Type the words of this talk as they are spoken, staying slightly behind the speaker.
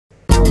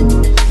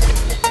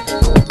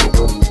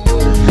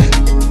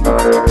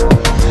Good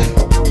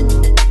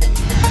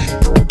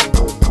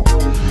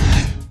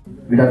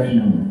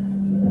afternoon.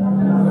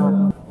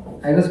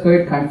 I was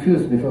quite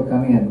confused before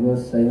coming here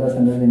because I was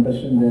under the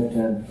impression that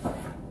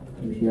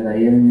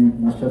here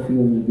most of you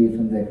will be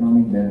from the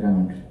economic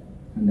background,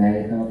 and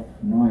I have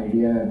no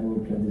idea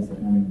about this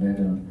economic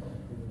background.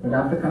 But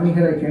after coming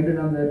here, I came to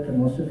know that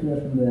most of you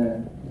are from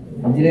the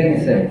engineering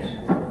side.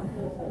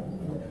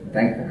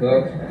 Thank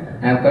God.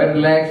 I am quite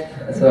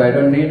relaxed, so I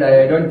don't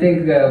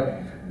think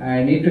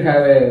I need to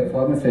have a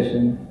formal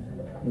session.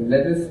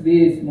 Let us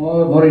be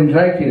more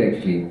interactive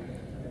actually,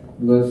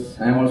 because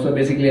I am also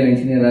basically an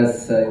engineer,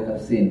 as you have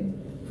seen.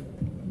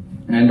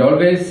 And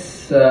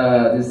always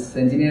this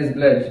engineer's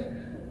blood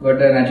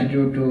got an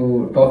attitude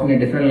to talk in a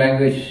different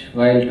language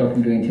while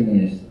talking to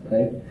engineers,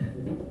 right?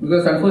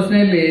 Because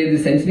unfortunately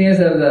these engineers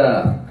are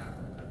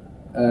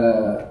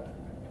the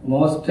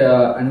most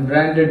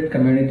unbranded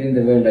community in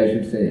the world, I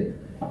should say.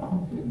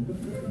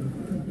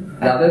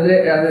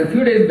 A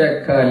few days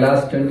back,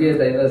 last 20th,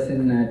 I was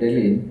in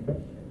Delhi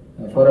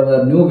for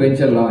our new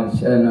venture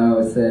launch, and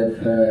it's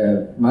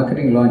a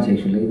marketing launch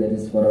actually. That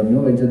is for our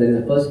new venture. That is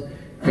the first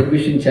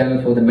television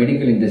channel for the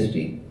medical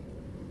industry,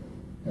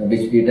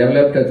 which we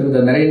developed through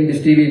the marine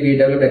industry. We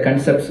developed a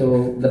concept.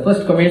 So the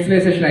first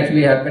commercialization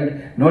actually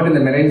happened not in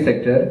the marine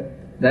sector.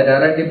 That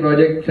R&D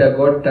project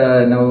got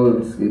now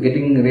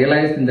getting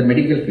realized in the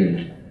medical field,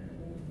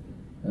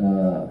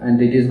 and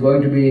it is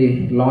going to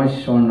be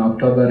launched on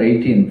October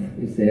 18th.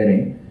 It's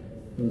airing.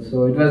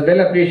 So it was well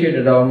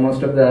appreciated.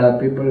 Most of the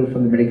people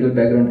from the medical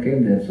background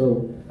came there.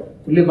 So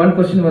only one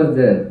question was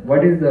there: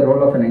 what is the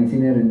role of an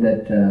engineer in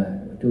that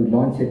to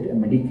launch a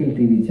medical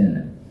TV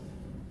channel?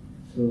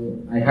 So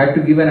I had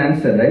to give an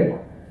answer, right?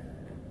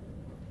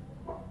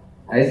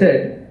 I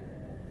said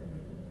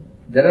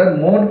there are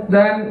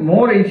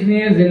more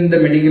engineers in the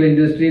medical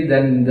industry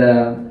than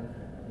the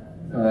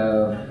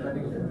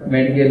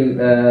medical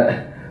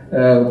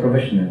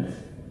professionals.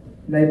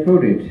 And I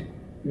proved it.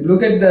 You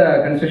look at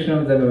the construction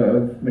of the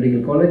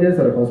medical colleges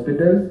or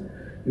hospitals,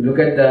 you look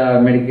at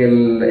the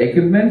medical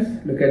equipments,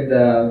 look at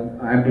the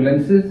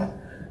ambulances,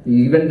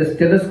 even the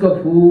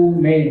stethoscope who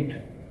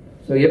made.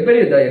 So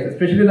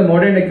especially the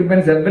modern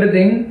equipments,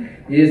 everything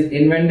is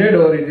invented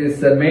or it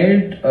is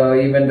made.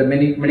 Even the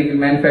many medical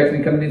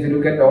manufacturing companies, you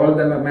look at all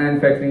the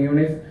manufacturing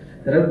units,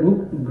 there are a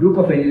group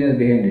of engineers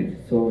behind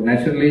it. So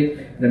naturally,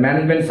 the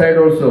management side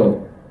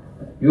also,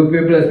 you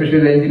people, especially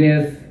the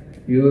engineers,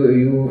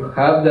 you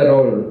have the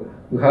role.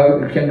 You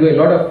can do a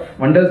lot of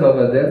wonders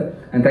over there.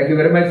 And thank you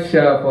very much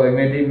for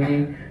inviting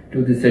me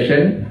to this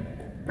session.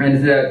 And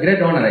it's a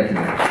great honor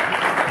actually.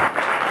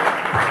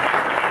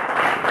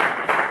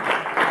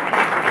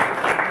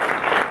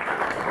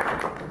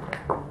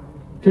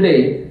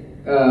 Today,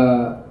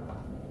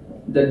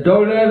 the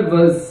dollar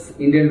versus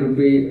Indian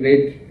rupee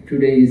rate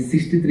today is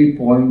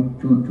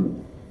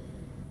 63.22.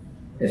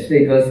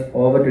 Yesterday it was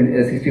over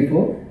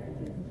 64.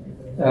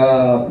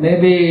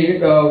 Maybe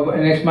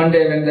next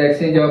Monday when the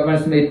exchange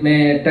opens, it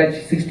may touch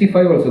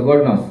 65 also,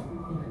 God knows.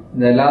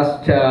 The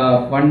last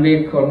 1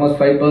 week, almost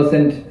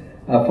 5%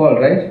 fall,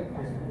 right?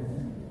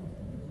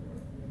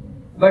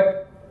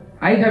 But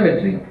I have a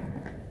dream.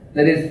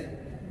 That is,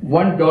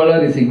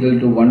 $1 is equal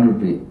to 1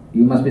 rupee.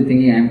 You must be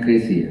thinking I am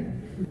crazy here.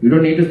 You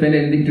don't need to spend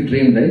anything to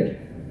dream, right?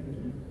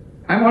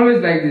 I'm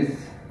always like this.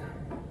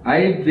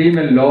 I dream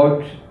a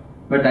lot,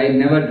 but I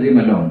never dream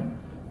alone.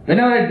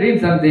 Whenever I dream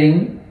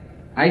something,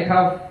 I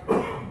have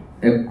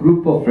a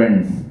group of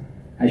friends,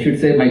 I should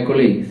say my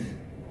colleagues,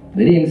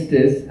 very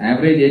youngsters.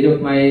 Average age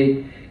of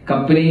my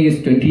company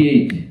is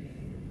 28.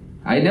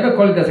 I never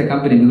call it as a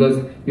company because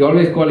we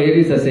always call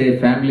Aries as a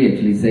family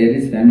actually, it's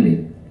Aries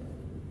family.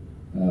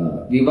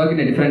 We work in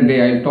a different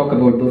way, I'll talk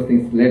about those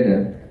things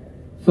later.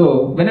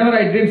 So whenever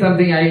I dream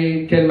something,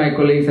 I tell my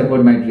colleagues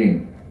about my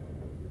dream.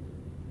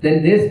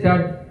 Then they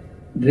start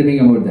dreaming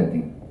about that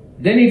thing.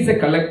 Then it's a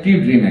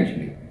collective dream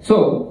actually.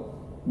 So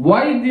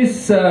why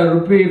this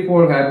rupee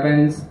fall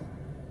happens?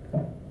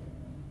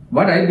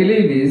 What I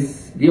believe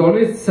is we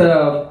always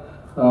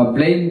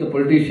blame the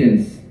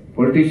politicians.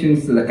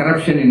 Politicians, the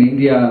corruption in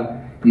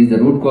India is the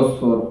root cause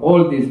for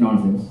all this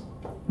nonsense.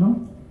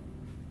 No?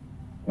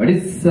 What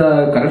is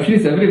corruption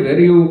is everywhere.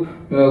 You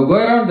go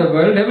around the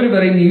world,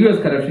 everywhere. In US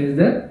corruption is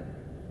there.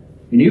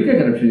 In UK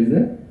corruption is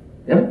there.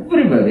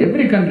 Everywhere,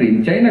 every country.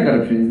 In China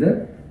corruption is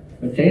there.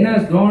 But China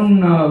has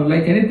gone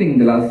like anything in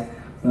the last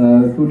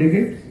 2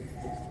 decades.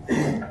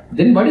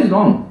 Then what is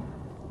wrong?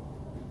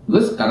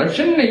 Because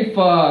corruption, if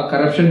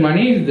corruption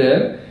money is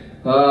there,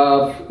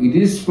 it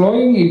is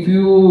flowing. If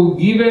you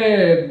give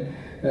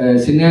a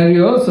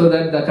scenario so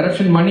that the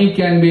corruption money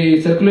can be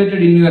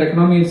circulated in your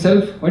economy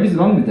itself, what is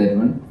wrong with that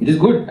one? It is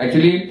good.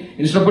 Actually,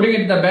 instead of putting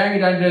it in the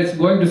bank and it's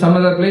going to some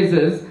other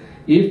places,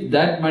 if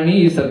that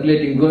money is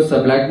circulating, because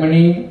black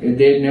money,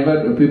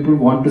 people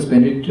want to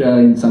spend it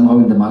somehow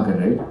in the market,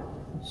 right?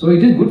 So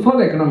it is good for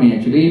the economy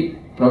actually,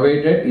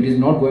 provided it is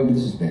not going to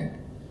this bank.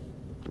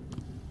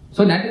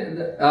 So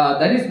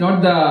that is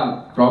not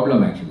the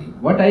problem actually.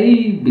 What I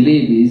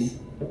believe is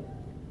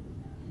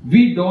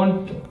we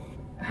don't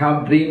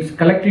have dreams,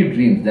 collective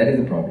dreams. That is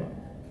the problem.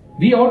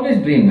 We always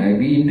dream,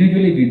 we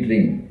individually we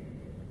dream.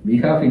 We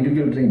have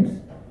individual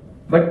dreams.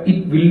 But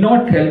it will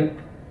not help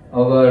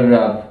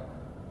our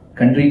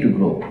country to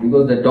grow,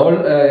 because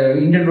the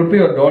Indian rupee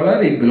or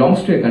dollar, it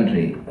belongs to a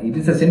country. It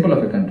is a symbol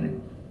of a country.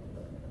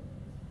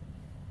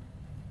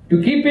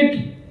 To keep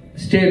it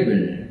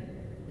stable,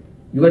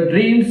 your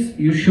dreams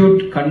you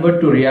should convert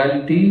to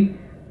reality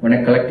on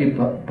a collective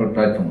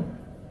platform.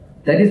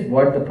 That is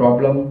what the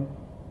problem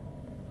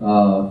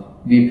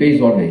we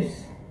face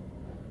always.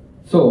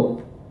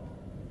 So,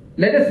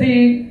 let us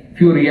see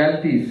few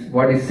realities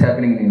what is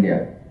happening in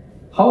India.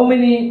 How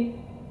many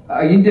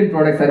Indian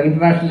products are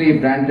internationally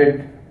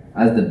branded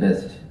as the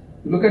best?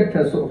 Look at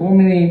so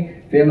many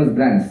famous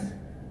brands.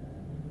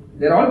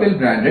 They are all well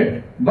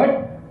branded,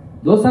 but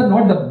those are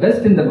not the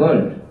best in the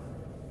world.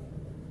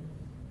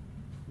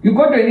 You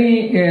go to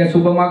any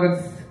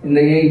supermarkets in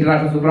the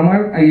international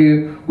supermarket,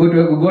 you go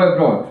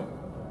abroad,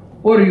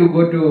 or you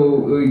go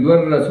to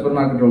your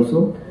supermarket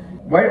also.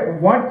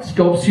 What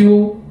stops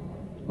you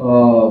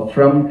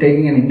from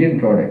taking an Indian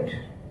product?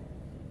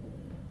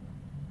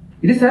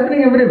 It is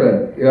happening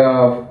everywhere.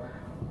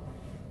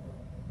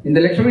 In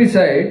the luxury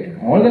side,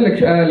 all the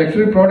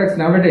luxury products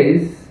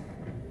nowadays,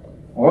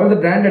 all the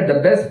branded, the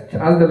best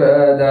as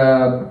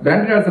the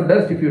branded as the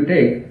best. If you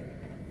take,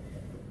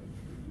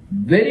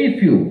 very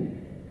few.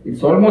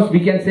 It's almost,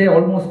 we can say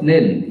almost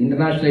nil,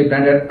 internationally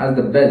branded as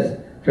the best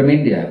from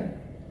India.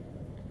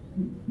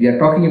 We are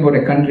talking about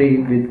a country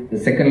with the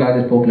second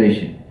largest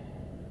population.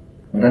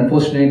 But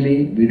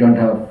unfortunately, we don't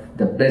have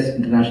the best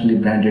internationally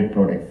branded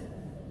products.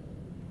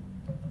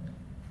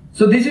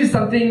 So this is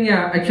something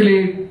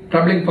actually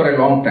troubling for a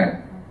long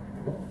time.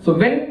 So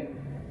when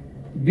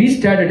we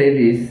started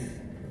Aries,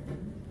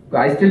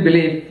 I still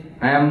believe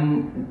I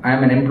am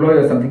an employee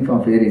or something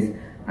from Aries.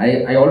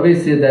 I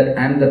always say that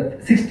I am the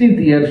 16th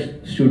year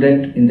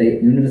student in the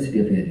University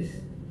of Aries.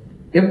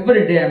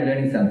 Every day I am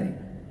learning something.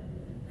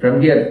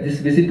 From here, this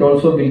visit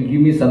also will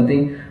give me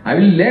something. I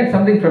will learn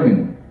something from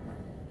you.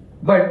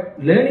 But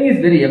learning is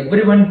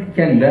everyone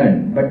can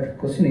learn. But the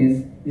question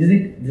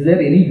is there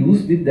any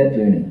use with that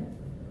learning?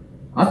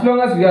 As long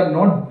as we are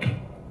not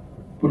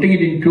putting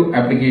it into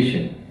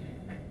application,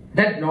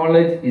 that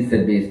knowledge is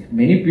a waste.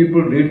 Many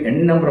people read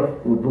any number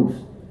of books.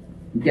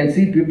 You can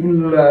see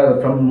people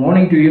from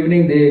morning to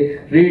evening, they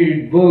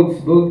read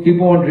books,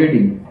 keep on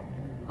reading.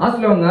 As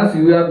long as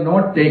you are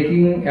not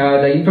taking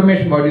the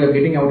information what you are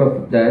getting out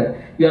of that,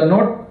 you are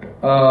not,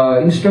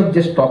 instead of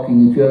just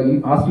talking,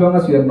 as long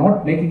as you are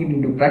not making it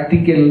into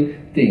practical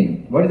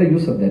thing, what is the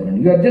use of that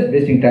one? You are just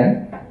wasting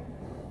time.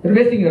 You are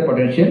wasting your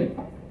potential.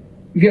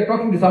 If you are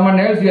talking to someone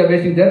else, you are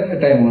wasting their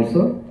time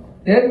also.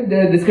 Then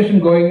the discussion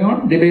going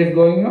on, debate is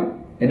going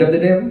on. End of the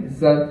day,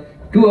 it's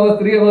 2 hours,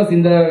 3 hours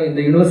in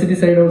the university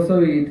side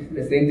also.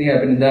 The same thing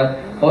happened in the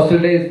hostel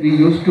days. We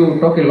used to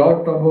talk a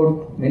lot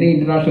about many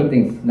international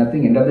things.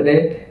 Nothing. End of the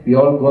day, we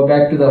all go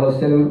back to the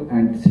hostel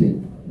and sleep.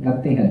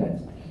 Nothing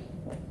happens.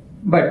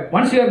 But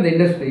once you are in the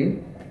industry,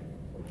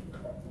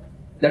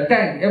 the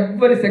time,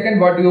 every second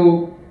what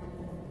you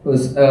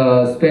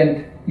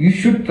spend, you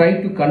should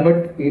try to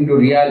convert into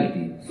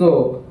reality.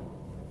 So,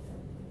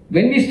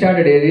 when we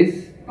started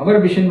Aries, our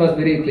vision was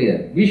very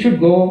clear. We should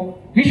have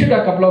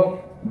a couple of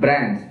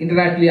brands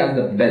internationally as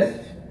the best.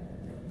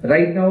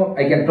 Right now,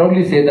 I can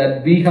proudly say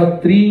that we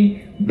have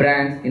 3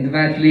 brands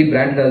internationally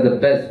branded as the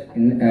best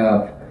in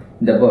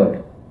the world.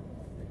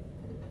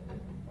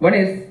 One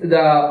is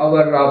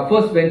our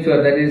first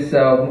venture, that is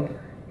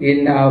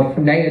during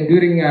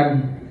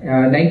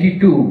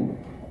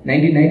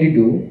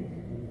 1992.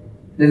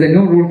 There's a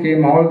new rule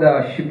came, all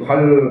the ship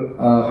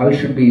hull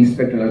should be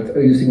inspected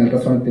using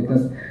ultrasonic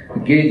thickness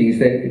gauging.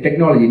 It's a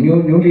technology,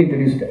 newly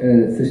introduced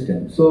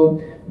system. So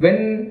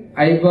when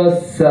I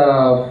was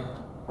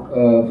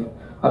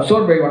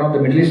absorbed by one of the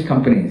Middle East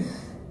companies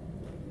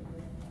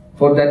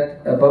for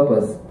that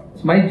purpose,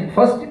 my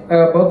first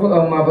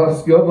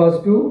job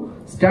was to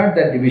start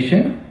that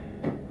division,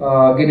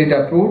 get it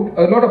approved,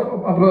 a lot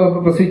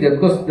of procedure,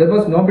 because there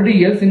was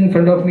nobody else in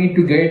front of me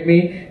to guide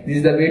me, this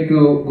is the way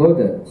to go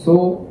there.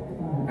 So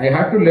I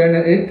had to learn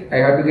it, I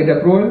had to get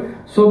approval.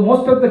 So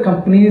most of the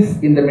companies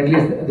in the Middle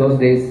East those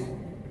days,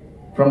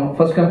 from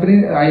first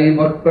company, I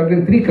worked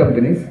in 3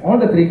 companies, all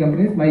the 3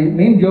 companies, my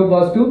main job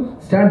was to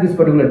start this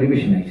particular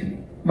division actually.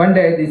 One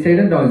day I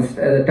decided, no, it's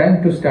the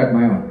time to start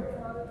my own.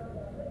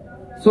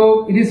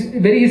 So it is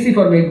very easy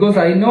for me because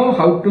I know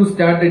how to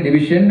start a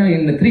division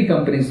in the 3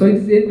 companies. So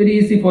it's very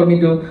easy for me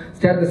to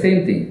start the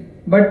same thing.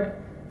 But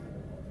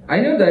I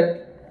know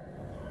that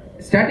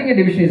starting a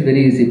division is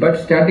very easy, but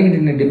starting it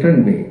in a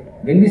different way.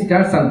 When we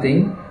start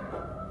something,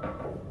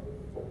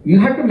 you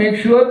have to make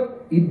sure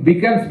it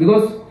becomes,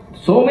 because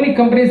so many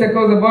companies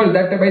across the world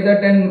that by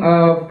that time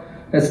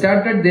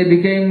started, they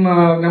became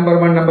number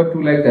 1, number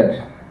 2 like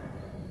that.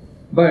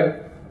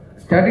 But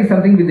starting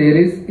something with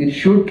Aries, it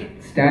should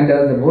stand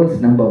as the world's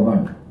number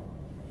 1.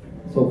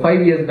 So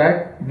 5 years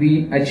back,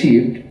 we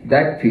achieved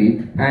that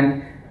feat,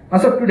 and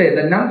as of today,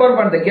 the number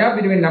 1, the gap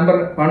between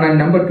number 1 and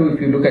number 2,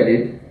 if you look at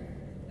it,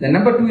 the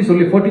number 2 is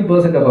only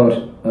 40% of our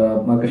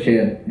market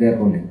share they are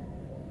holding.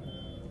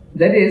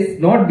 That is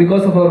not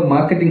because of our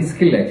marketing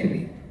skill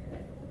actually.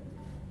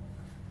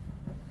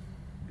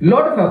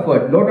 Lot of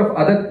effort, lot of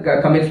other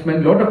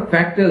commitment, lot of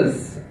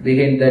factors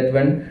behind that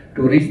one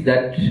to reach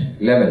that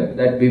level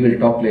that we will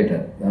talk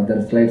later. The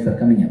other slides are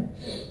coming up.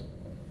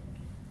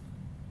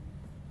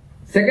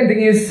 Second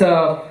thing is,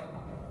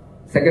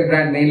 second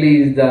brand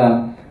mainly is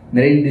the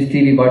Marine Dish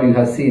TV, what you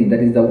have seen.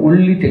 That is the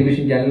only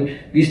television channel.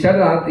 We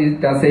started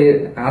it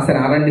as an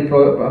R&D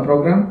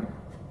program.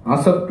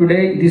 As of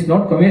today, it is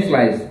not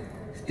commercialized.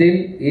 Still,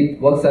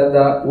 it works as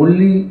the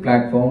only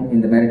platform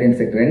in the maritime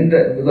sector. And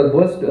because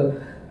most,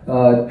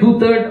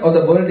 2/3 of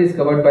the world is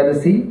covered by the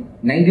sea,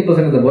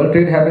 90% of the world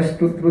trade happens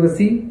through the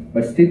sea,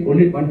 but still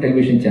only one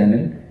television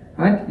channel.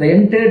 And the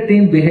entire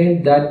team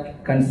behind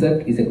that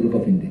concept is a group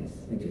of Indians.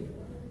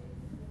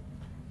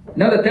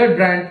 Now the third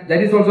brand,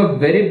 that is also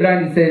very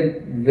brand, it's a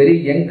very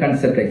young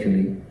concept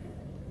actually.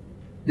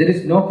 There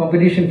is no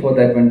competition for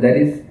that one. That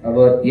is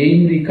our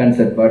IIM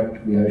concept,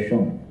 what we have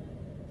shown.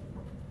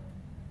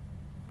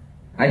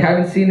 I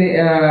haven't seen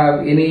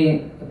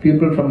any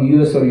people from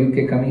US or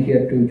UK coming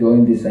here to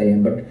join this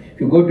IIM, but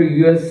if you go to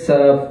US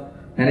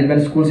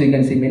management schools, you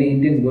can see many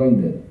Indians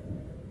going there.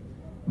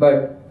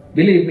 But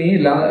believe me,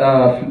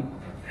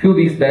 few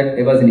weeks back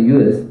I was in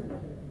US.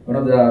 One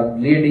of the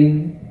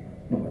leading,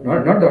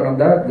 not one of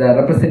the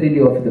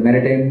representative of the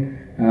maritime,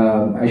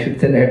 I should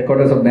say the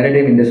headquarters of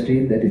maritime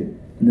industry, that is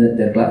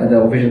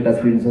the official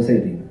classification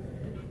society.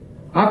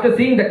 After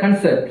seeing the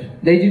concept,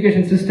 the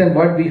education system,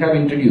 what we have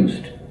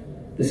introduced,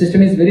 the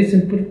system is very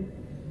simple.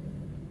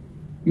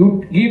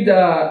 You give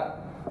the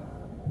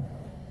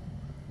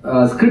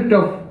script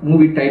of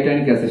movie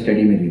Titanic as a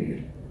study material.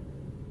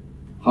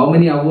 How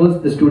many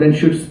hours the student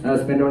should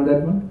spend on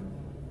that one?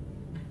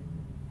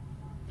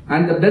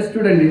 And the best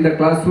student in the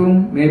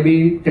classroom,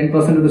 maybe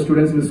 10% of the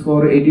students will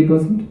score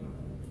 80%.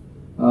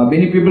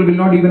 Many people will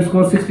not even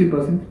score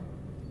 60%.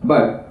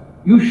 But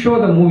you show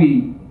the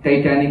movie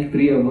Titanic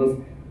 3 hours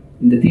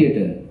in the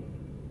theater.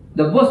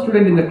 The worst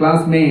student in the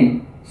class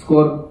may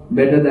score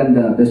better than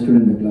the best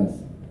student in the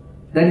class.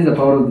 That is the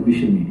power of the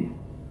visual media.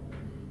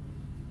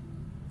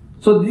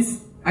 So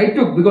this I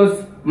took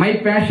because my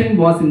passion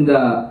was in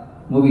the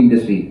movie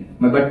industry,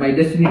 but my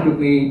destiny took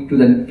me to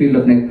the field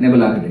of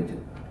naval architecture.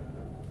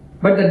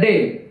 But the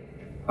day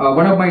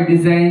one of my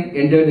design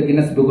entered the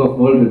Guinness Book of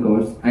World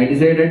Records, I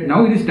decided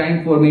now it is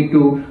time for me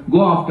to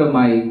go after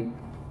my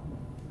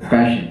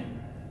passion.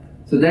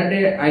 So that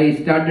day I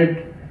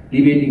started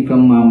deviating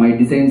from my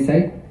design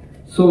side.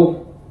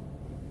 So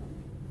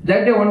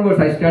that day onwards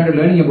I started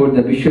learning about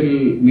the visual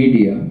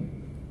media.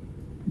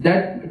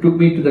 That took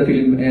me to the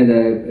film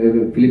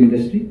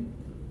industry.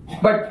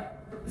 But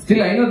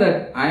still I know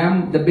that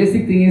the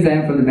basic thing is I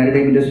am from the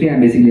maritime industry, I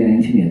am basically an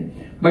engineer.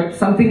 But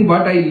something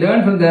what I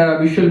learned from the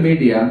visual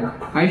media,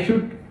 I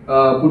should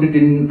put it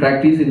in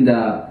practice in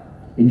the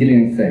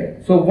engineering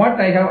side. So what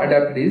I have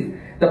adapted is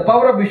the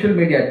power of visual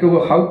media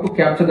to how to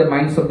capture the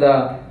minds of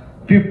the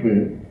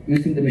people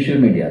using the visual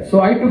media.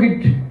 So I took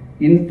it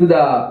into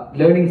the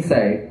learning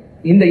side.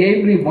 In the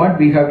IIM, what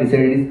we have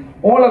decided is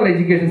all our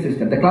education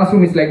system. The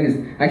classroom is like this.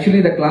 Actually,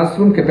 the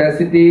classroom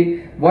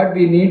capacity, what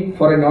we need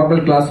for a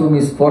normal classroom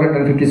is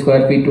 450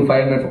 square feet to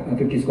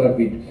 550 square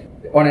feet.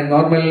 On a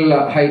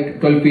normal height,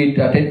 12 feet,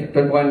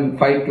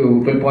 12.5 to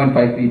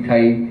 12.5 feet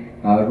high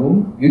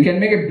room. You can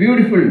make a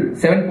beautiful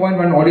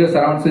 7.1 audio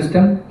surround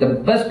system, the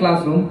best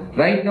classroom.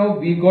 Right now,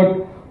 we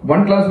got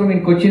one classroom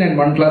in Cochin and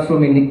one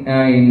classroom in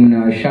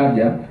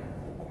Sharjah.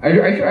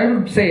 I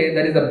would say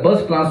that is the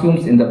best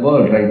classrooms in the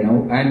world right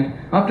now. And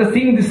after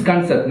seeing this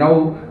concept,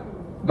 now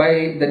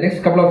by the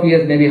next couple of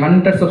years, maybe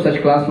hundreds of such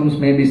classrooms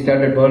may be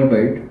started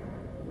worldwide.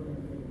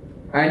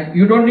 And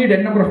you don't need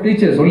a number of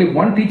teachers. Only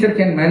one teacher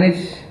can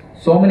manage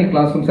so many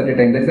classrooms at a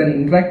time. That's an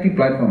interactive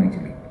platform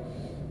actually.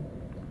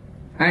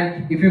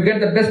 And if you get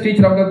the best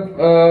teacher out of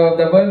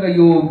the world,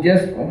 you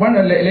just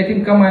let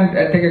him come and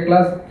take a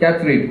class,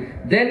 capture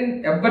it.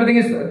 Then everything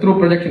is through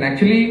projection.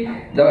 Actually,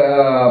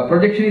 the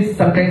projection is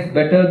sometimes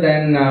better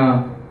than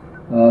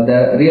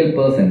the real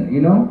person,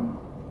 you know.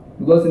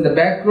 Because in the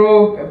back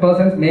row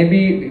persons, maybe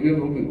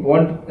you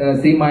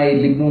won't see my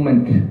lip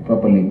movement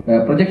properly.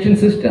 Projection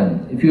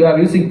system, if you are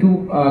using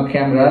two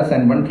cameras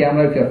and one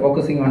camera, if you are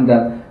focusing on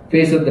the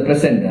face of the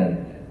presenter,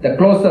 the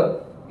close-up,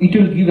 it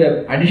will give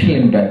an additional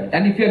impact.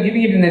 And if you are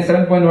giving it in a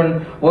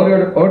 7.1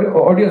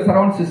 audio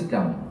surround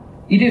system,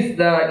 it is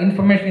the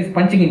information is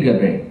punching into your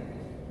brain.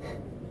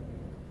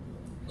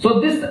 So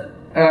this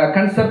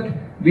concept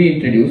we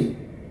introduced.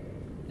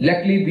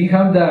 Luckily, we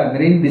have the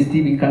Marine Dish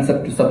TV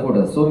concept to support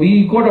us. So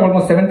we got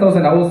almost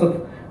 7,000 hours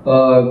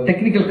of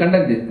technical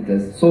content with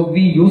us. So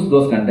we use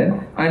those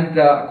content, and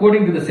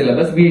according to the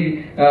syllabus,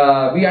 we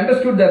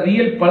understood the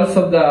real pulse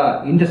of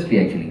the industry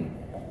actually.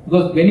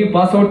 Because when you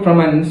pass out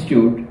from an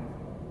institute,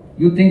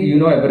 you think you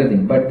know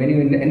everything, but when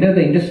you enter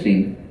the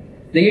industry,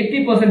 the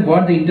 80%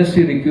 what the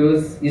industry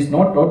requires is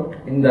not taught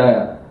in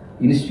the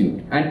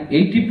institute, and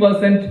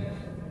 80%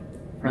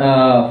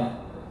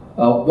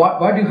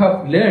 what you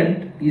have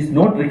learned is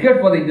not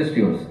required for the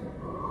industry also.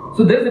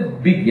 So there is a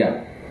big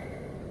gap.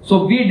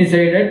 So we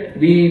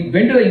decided, we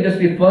went to the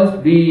industry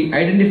first, we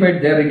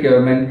identified their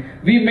requirement,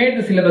 we made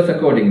the syllabus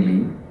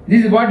accordingly.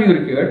 This is what you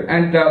required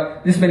and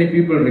this many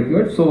people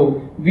required,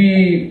 so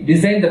we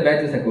designed the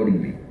batches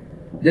accordingly.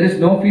 There is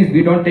no fees,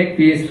 we don't take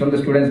fees from the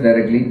students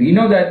directly. We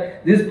know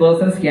that these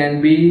persons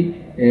can be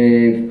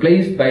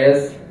placed by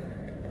us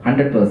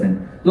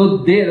 100%. So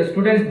the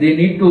students, they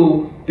need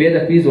to pay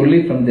the fees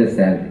only from their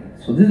salary.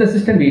 So this is the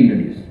system we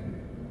introduced.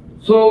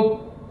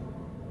 So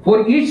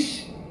for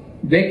each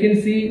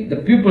vacancy, the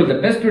pupils, the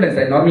best students,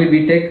 and normally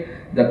we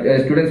take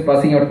the students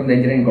passing out from the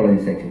engineering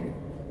colleges actually.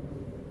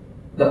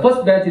 The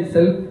first batch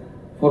itself,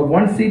 for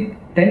one seat,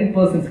 10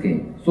 persons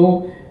came.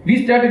 So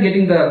we started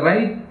getting the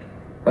right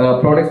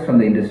products from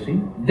the industry.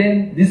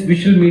 Then this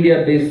visual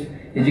media based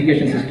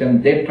education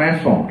system, they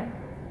transformed.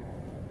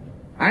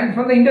 And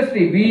from the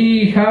industry,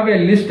 we have a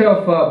list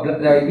of,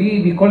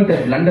 we call it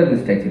a blunder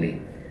list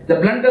actually. The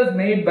blunders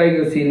made by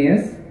your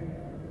seniors,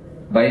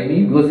 by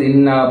me, because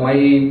in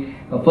my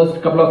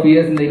first couple of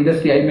years in the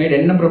industry, I made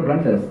a number of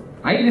blunders.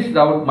 I listed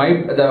out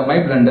my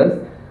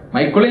blunders.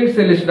 My colleagues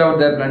listed out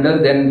their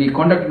blunders. Then we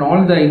contacted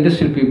all the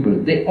industrial people.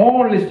 They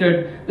all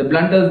listed the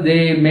blunders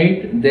they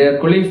made, their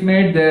colleagues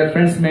made, their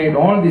friends made,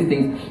 all these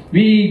things.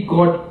 We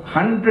got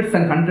hundreds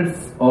and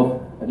hundreds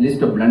of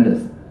list of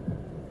blunders.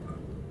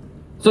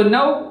 So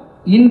now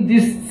in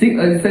this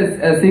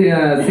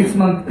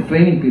 6-month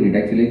training period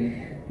actually,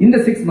 in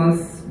the 6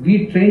 months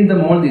we trained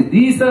them all these.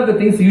 These are the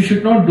things you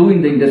should not do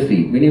in the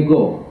industry when you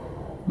go.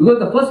 Because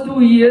the first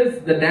 2 years,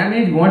 the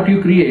damage what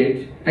you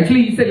create,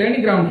 actually it's a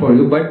learning ground for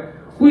you, but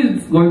who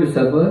is going to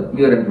suffer?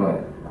 Your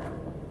employer.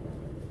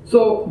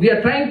 So we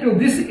are trying to,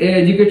 this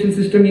education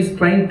system is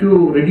trying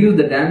to reduce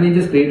the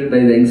damages created by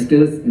the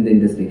youngsters in the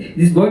industry.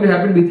 This is going to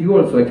happen with you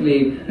also.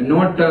 Actually, I'm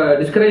not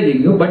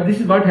discouraging you, but this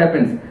is what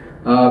happens.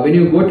 When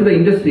you go to the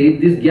industry,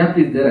 this gap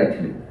is there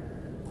actually.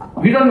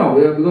 We don't know,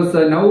 because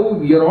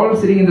now you're all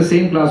sitting in the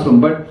same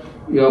classroom, but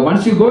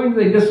once you go into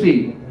the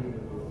industry,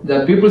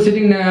 the people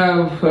sitting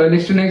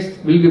next to next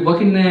will be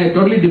working in a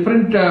totally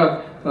different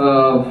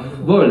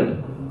world.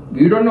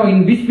 You don't know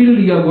in which field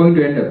you are going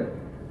to end up.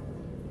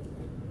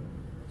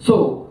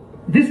 So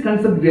this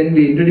concept, when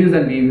we introduced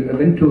and we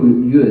went to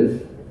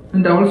US,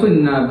 and also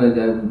in the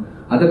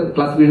other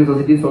classification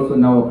societies also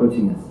now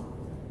approaching us.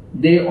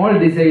 They all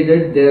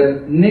decided their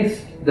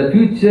next, the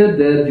future,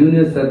 their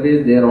junior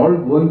surveys, they are all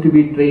going to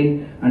be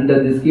trained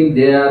under this scheme.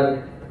 They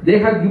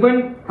have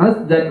given us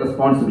that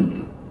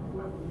responsibility.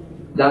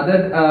 The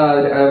other,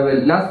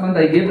 last month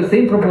I gave the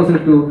same proposal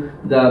to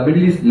the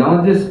Middle East's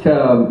largest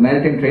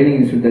maritime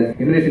training institute, the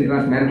Emirates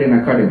International Maritime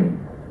Academy.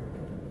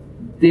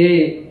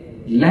 They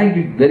liked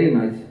it very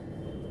much.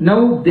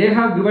 Now they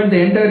have given the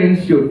entire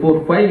institute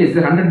for 5 years,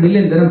 100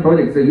 million dirham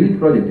project, it's a huge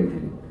project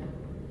actually.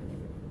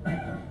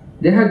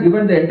 They have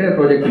given the entire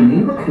project to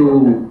me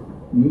to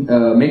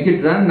make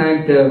it run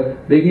and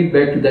bring it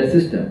back to that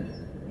system.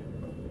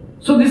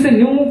 So this is a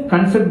new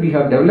concept we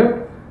have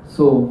developed.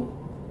 So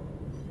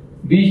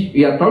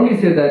we are proudly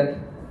say that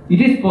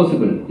it is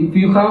possible if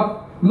you have,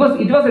 because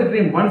it was a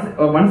dream,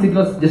 once it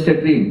was just a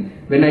dream.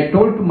 When I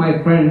told to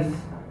my friends,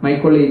 my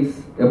colleagues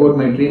about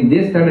my dream,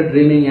 they started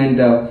dreaming and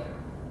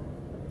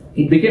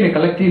it became a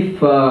collective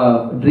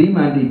dream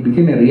and it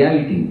became a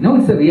reality. Now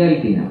it's a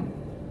reality now.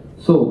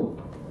 So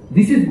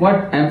this is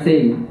what I am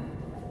saying.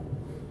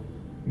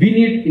 We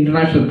need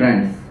international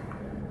brands.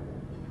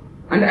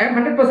 And I am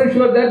 100%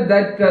 sure that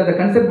the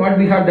concept what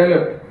we have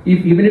developed,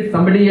 even if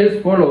somebody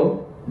else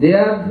follow, they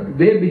are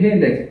way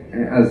behind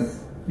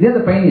us. We are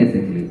the pioneers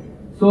actually.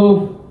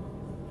 So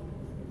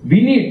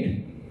we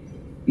need,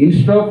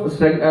 instead of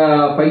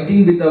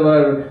fighting with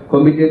our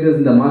competitors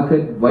in the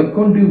market, why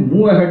can't you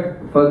move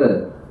ahead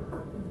further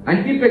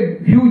and keep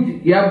a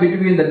huge gap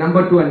between the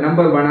number 2 and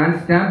number 1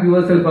 and stamp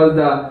yourself as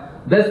the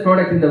best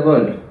product in the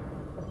world.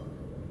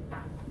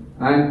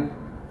 And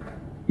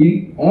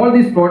in all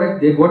these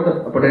products, they got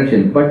the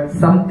potential, but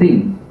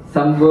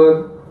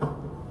somewhere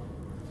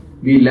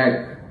we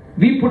lack.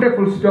 We put a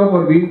full stop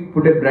or we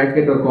put a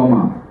bracket or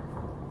comma.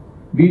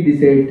 We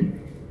decide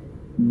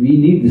we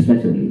need this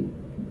much only.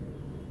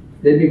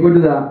 Then we go to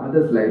the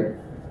other slide.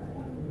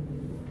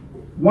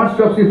 What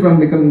stops you from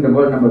becoming the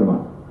world number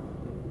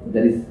 1?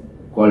 That is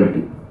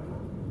quality.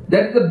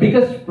 That's the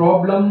biggest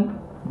problem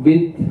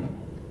with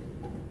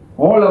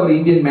all our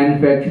Indian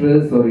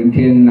manufacturers or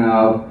Indian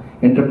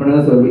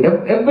entrepreneurs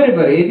or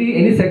everywhere,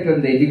 any sector,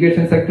 in the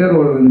education sector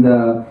or in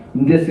the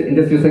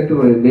industrial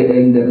sector or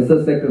in the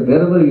research sector,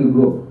 wherever you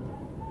go.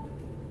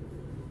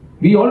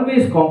 We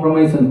always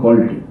compromise on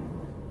quality.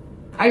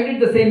 I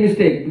did the same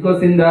mistake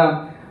because in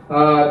the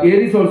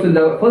Aries also, in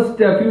the first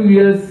few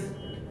years,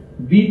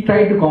 we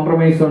tried to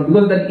compromise on,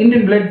 because that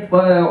Indian blood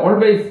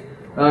always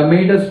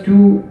made us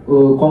to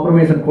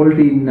compromise on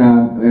quality in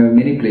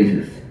many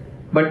places.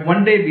 But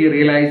one day we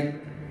realized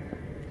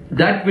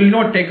that will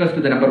not take us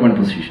to the number 1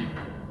 position.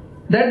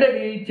 That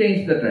day we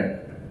changed the track.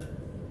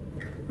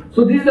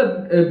 So this is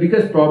the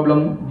biggest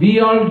problem. We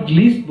are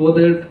least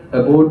bothered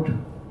about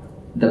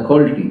the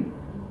quality.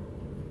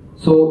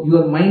 So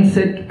your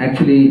mindset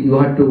actually you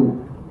have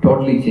to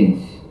totally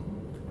change.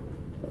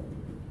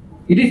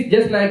 It is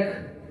just like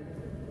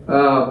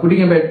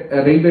putting up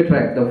a railway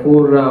track.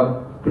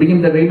 Putting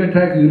in the railway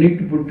track, you need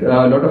to put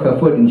a lot of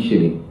effort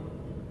initially.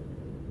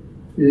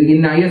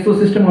 In ISO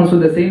system also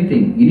the same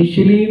thing.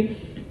 Initially,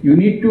 you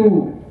need to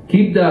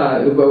keep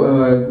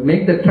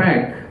make the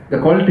track, the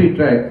quality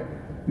track.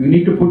 You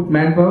need to put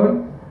manpower,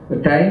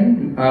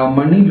 time,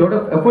 money, lot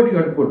of effort you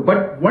have to put.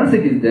 But once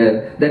it is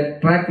there,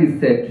 that track is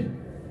set,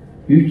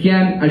 you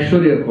can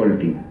assure your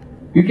quality.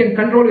 You can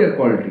control your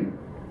quality.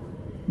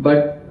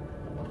 But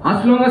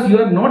as long as you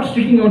are not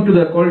sticking on to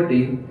the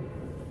quality,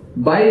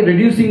 by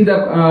reducing the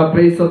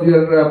price of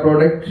your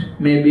product,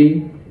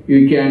 maybe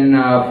you can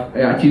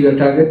achieve your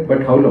target,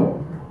 but how long?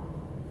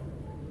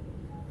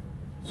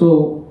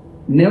 So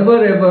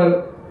never ever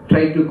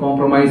try to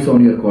compromise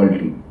on your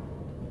quality.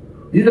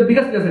 This is the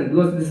biggest lesson,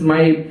 because this is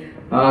my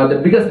the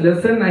biggest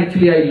lesson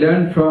actually I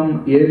learned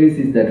from Aries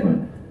is that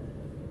one.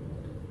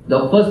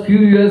 The first few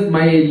years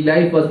my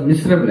life was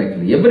miserable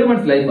actually.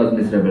 Everyone's life was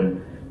miserable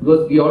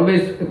because we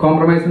always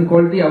compromise on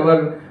quality.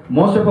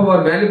 Most of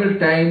our valuable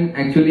time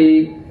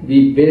actually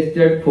we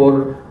wasted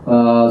for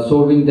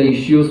solving the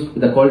issues,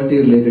 the quality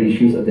related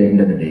issues at the end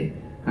of the day.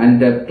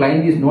 And the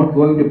client is not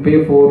going to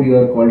pay for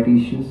your quality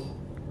issues.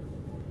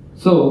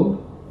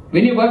 So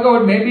when you work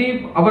out,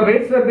 maybe our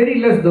rates were very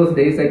less those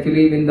days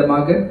actually in the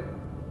market.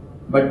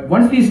 But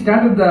once we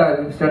started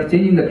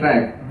changing the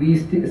track, we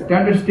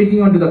started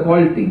sticking on to the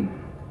quality.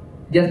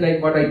 Just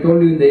like what I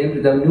told you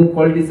in the new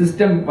quality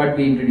system what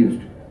we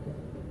introduced.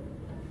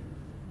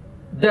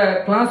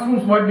 The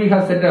classrooms what we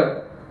have set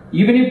up,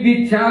 even if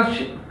we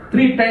charge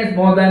 3 times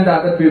more than the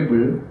other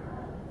people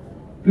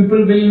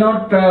will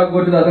not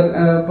go to the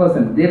other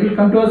person. They will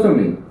come to us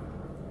only.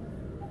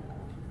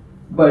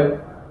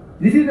 But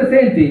this is the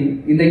same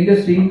thing in the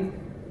industry.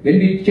 When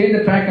we change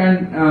the track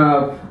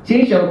and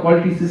change our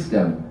quality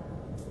system,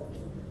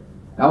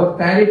 our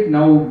tariff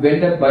now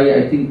went up by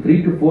I think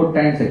 3 to 4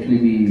 times actually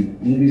we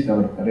increased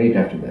our rate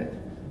after that.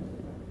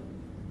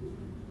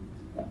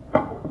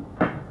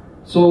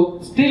 So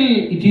still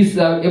it is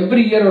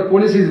every year our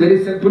policy is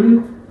very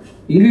simple: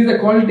 increase the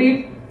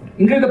quality,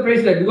 increase the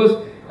price tag, because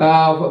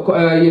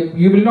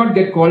you will not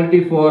get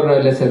quality for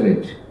a lesser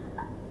rate.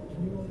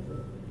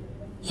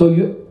 So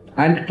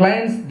and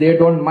clients, they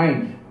don't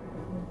mind.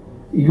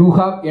 You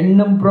have n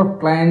number of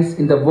clients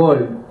in the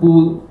world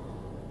who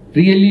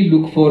really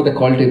look for the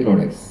quality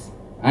products,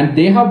 and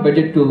they have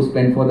budget to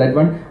spend for that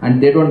one,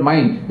 and they don't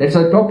mind. That's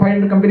why top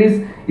 500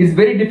 companies is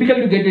very difficult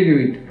to get into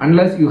it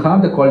unless you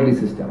have the quality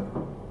system.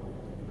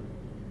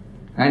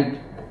 And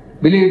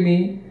believe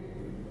me,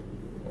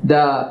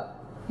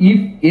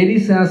 if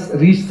Aries has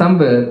reached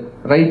somewhere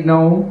right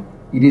now,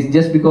 it is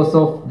just because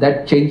of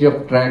that change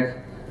of track.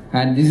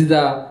 And this is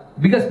the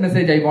biggest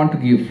message I want to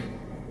give.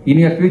 In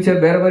your future,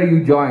 wherever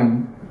you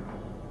join,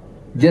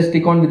 just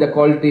stick on with the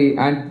quality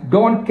and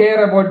don't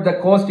care about the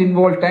cost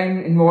involved,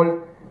 time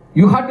involved.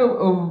 You have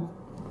to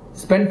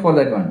spend for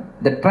that one.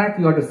 The track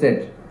you have to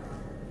set.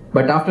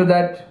 But after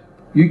that,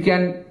 you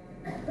can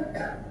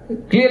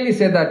clearly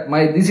say that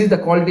this is the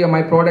quality of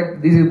my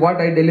product, this is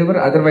what I deliver.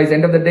 Otherwise,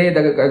 end of the day,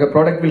 the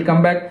product will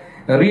come back,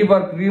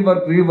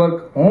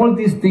 rework. All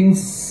these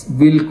things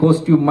will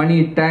cost you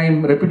money,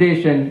 time,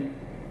 reputation.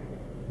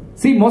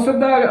 See, most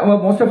of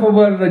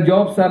our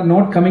jobs are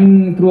not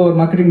coming through our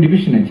marketing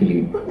division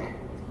actually.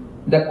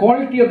 The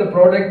quality of the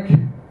product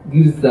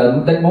gives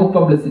that mouth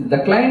publicity. The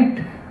client,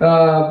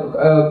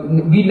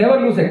 we never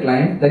lose a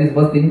client, that is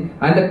first thing.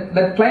 And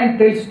the client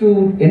tells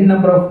to n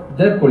number of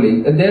their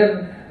colleagues,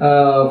 their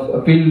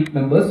field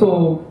members,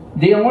 so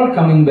they are all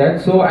coming back.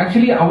 So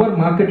actually our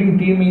marketing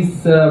team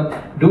is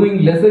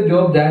doing lesser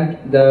job than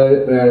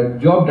the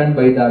job done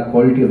by the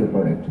quality of the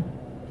product.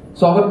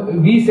 So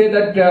we say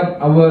that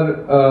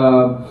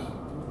our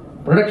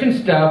production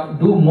staff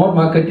do more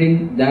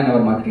marketing than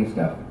our marketing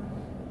staff.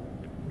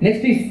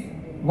 Next is,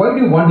 why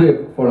do you want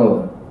to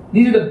follow?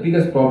 This is the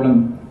biggest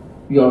problem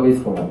we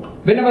always follow.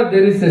 Whenever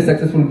there is a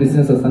successful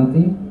business or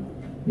something,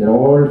 we are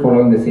all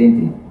following the same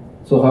thing.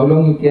 So how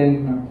long you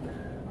can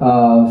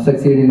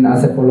succeed in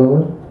as a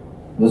follower?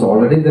 Because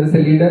already there is a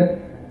leader,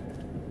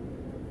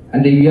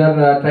 and we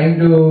are trying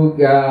to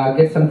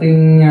get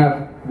something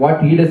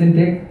what he doesn't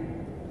take,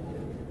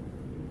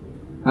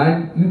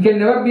 and you can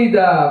never be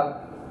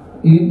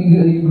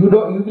you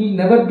will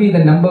never be the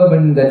number one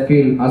in that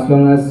field as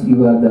long as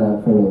you are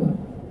the follower.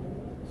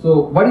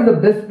 So what is the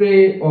best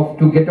way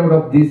to get out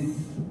of this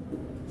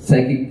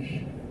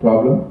psychic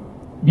problem?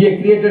 Be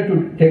a creator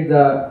to take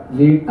the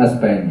lead as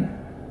pioneer.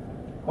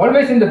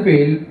 Always in the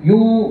field,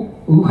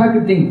 you have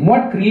to think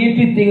what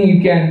creative thing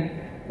you can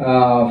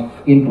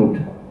input.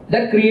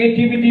 That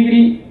creativity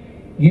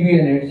will give you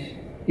an edge.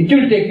 It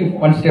will take you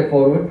one step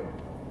forward.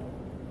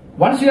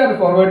 Once you are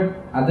forward,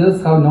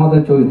 others have no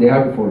other choice, they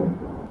have to follow.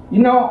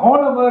 All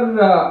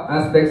our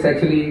aspects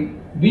actually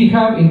we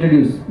have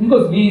introduced,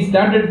 because we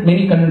started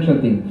many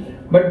conventional things.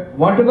 But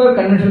whatever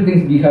conventional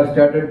things we have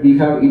started, we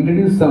have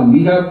introduced some,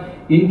 we have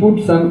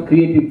input some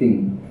creative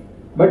thing.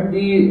 But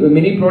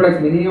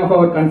many of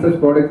our concepts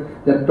products,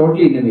 they are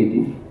totally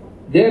innovative.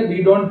 There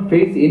we don't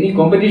face any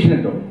competition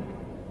at all.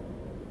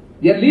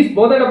 We are least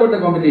bothered about the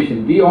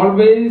competition. We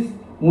always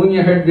moving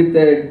ahead with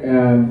a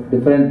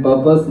different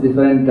purpose,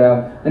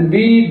 and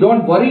we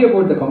don't worry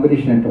about the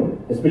competition at all.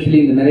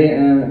 Especially in the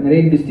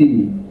marine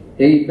industry,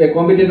 if a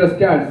competitor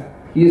starts,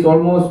 he is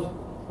almost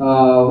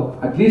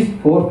at least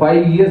 4 or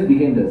 5 years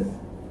behind us.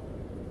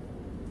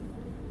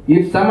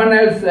 If someone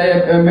else,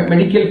 a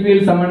medical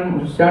field, someone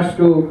wants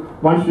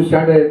to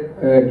start a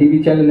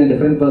TV channel in a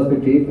different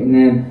perspective,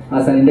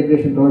 as an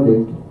integration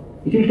project,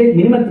 it will take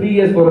minimum 3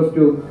 years for us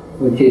to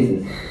chase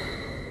this.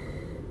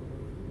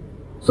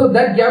 So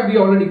that gap we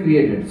already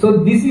created. So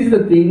this is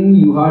the thing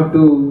you have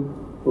to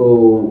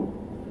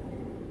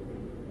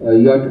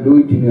do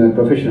it in your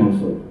profession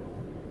also.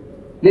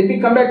 Let me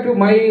come back to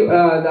my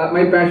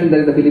my passion, that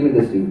is the film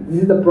industry.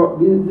 This is the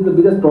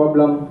biggest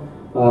problem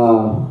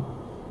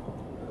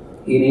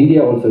in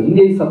India also.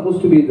 India is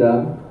supposed to be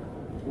the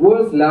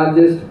world's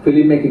largest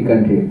filmmaking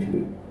country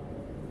actually.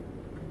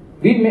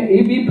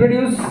 We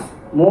produce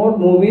more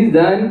movies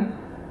than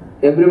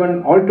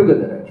everyone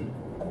altogether actually.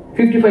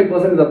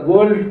 55% of the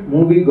world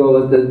movie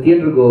goers, the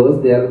theatre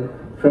goers, they are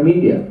from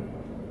India.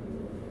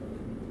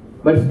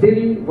 But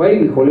still,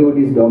 why Hollywood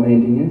is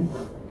dominating us?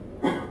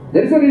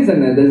 There is a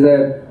reason.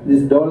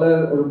 This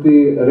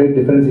dollar-rupee rate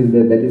difference is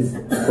there, that is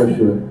for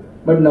sure.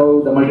 But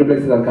now the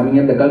multiplexes are coming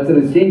up, the culture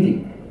is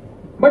changing.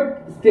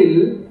 But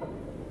still,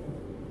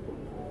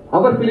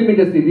 our film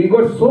industry, we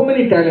got so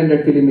many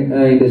talented film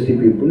industry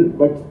people,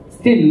 but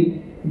still,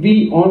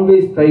 we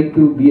always try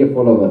to be a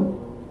follower.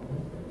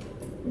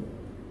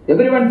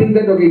 Everyone thinks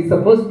that okay,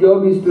 the first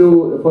job is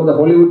for the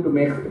Hollywood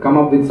to come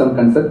up with some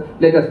concept.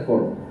 Let us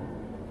follow.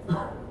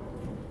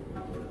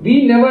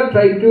 We never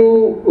try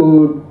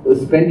to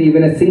spend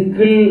even a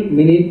single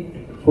minute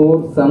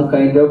for some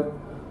kind of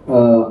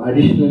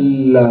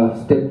additional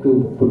step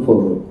to put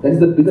forward. That is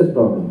the biggest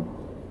problem.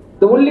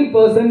 The only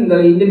person in the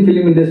Indian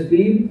film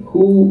industry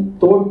who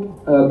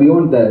thought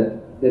beyond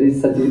that, there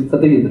is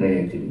Satyajit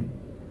Ray actually.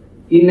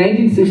 In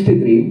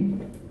 1963,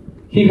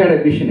 he had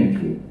a vision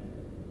actually.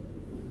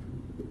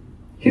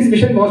 His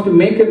vision was to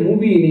make a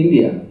movie in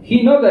India.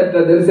 He knew that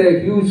there is a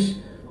huge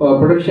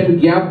production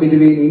gap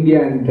between India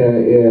and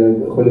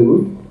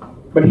Hollywood.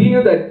 But he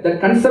knew that the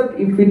concept,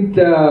 if it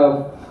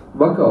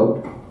work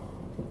out,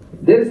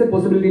 there is a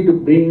possibility to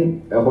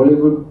bring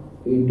Hollywood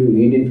into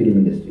Indian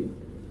film industry.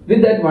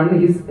 With that one,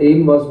 his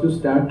aim was to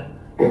start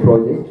a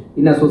project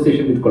in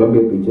association with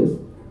Columbia Pictures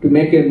to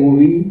make a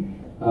movie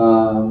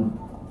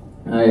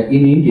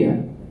in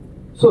India.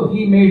 So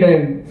he made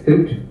a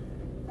script.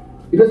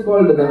 It was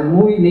called, the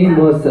movie name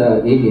was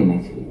Alien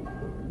actually.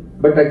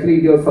 But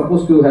actually it was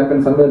supposed to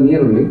happen somewhere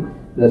near only.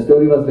 The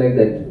story was like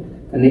that.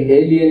 An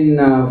alien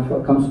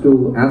comes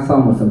to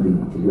Assam or something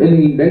actually. Well,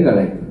 in Bengal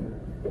I think.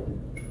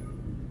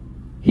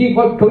 He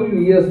worked 12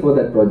 years for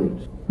that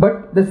project.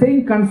 But the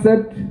same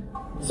concept,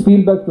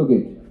 Spielberg took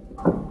it.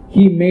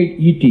 He made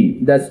E.T.,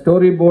 the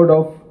storyboard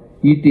of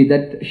E.T.,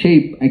 that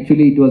shape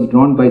actually it was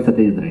drawn by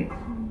Satyajit Ray.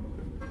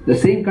 The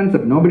same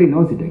concept, nobody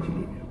knows it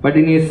actually. But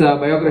in his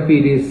biography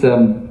it is,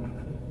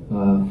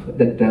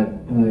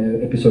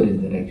 episode is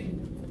there actually.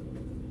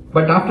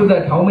 But after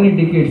that, how many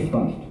decades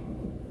passed?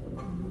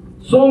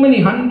 So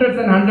many hundreds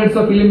and hundreds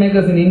of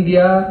filmmakers in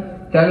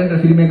India,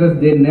 talented filmmakers,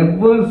 they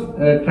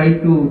never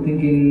tried to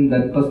think in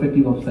that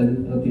perspective of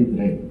Satyajit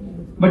Ray.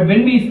 But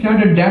when we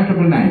started Damn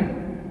Triple Nine,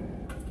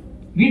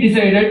 we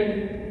decided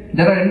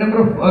there are a number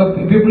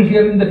of people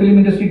here in the film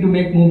industry to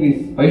make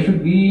movies. Why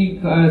should we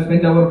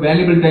spend our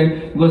valuable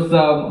time? Because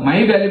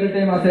my valuable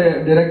time as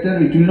a director,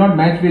 it will not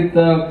match with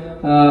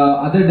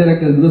other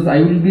directors, because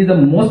I will be the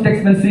most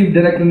expensive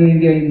director in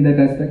India in that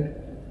aspect.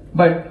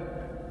 But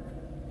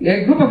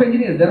a group of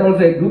engineers, there are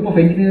also a group of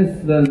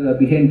engineers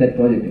behind that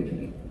project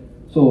actually.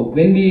 So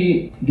when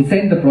we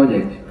designed the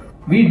project,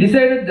 we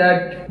decided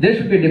that there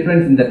should be a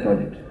difference in that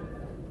project.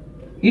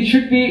 We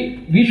should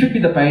be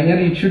the pioneer,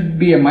 it should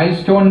be a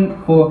milestone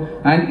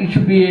and it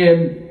should be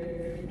a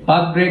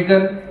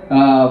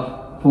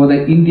pathbreaker for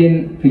the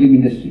Indian film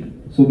industry.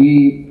 So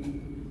we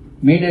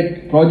made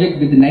a project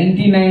with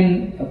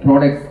 99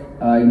 products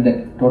in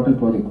that total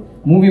project.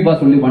 Movie was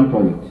only one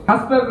project.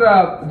 As per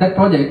that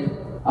project,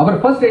 our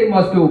first aim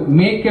was to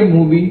make a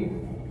movie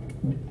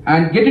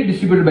and get it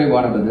distributed by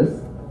Warner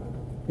Brothers,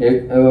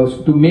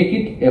 to make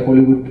it a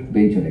Hollywood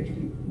venture actually.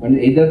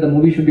 Either the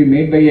movie should be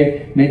made by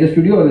a major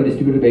studio or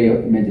distributed by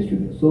a major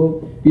studio.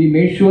 So we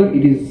made sure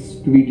it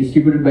is to be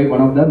distributed by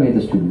one of the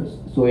major studios.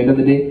 So end of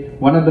the day,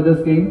 Warner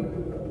Brothers came.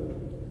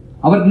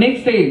 Our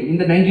next aim in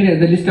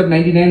the list of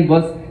 99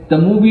 was the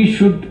movie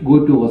should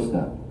go to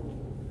Oscar.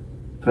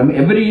 From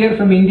every year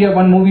from India,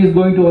 one movie is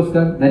going to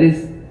Oscar. That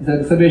is the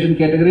reservation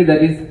category,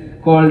 that is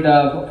called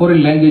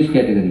foreign language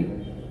category.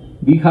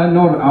 We have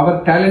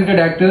our talented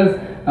actors,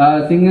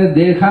 singers,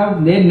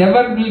 they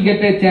never will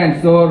get a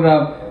chance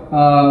or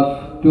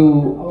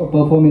to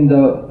perform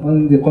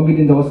when they compete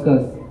in the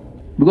Oscars,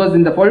 because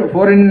in the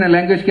foreign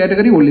language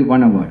category only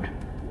one award.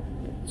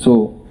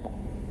 So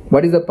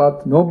what is the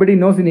path? Nobody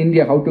knows in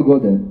India how to go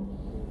there.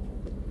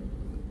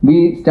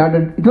 We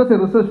started, it was a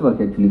research work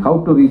actually,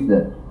 how to reach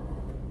there.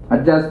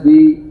 At just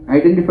we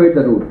identified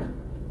the route.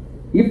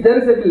 If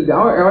there is a will,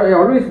 I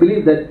always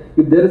believe that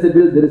if there is a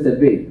will, there is a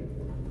way.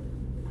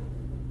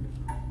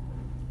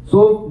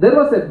 So there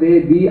was a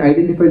way, we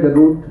identified the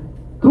route.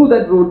 Through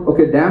that route,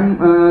 okay, dam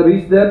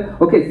reached there.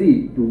 Okay,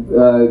 see,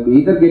 to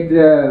either get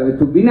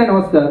to win an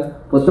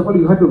Oscar, first of all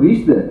you have to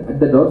reach there at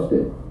the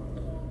doorstep.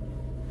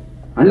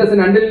 Unless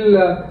and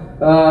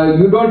until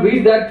you don't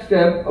reach that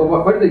step,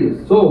 what is the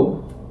use? So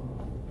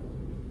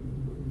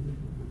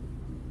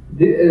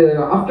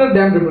after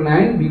Dam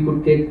 999, we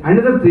could take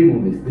another 3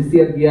 movies. This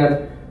year we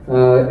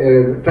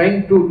are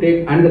trying to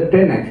take another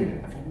 10 actually.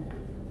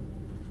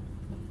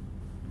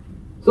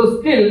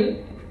 So still,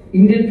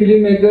 Indian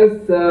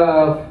filmmakers,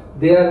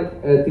 they are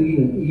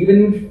thinking,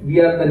 even if we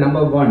are the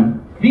number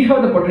 1, we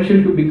have the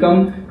potential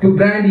to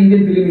brand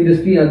Indian film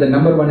industry as the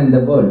number 1 in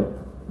the world.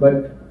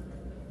 But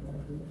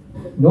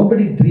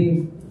nobody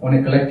dreams on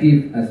a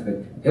collective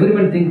aspect.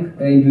 Everyone thinks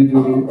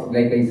individually,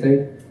 like I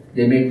said,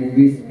 they make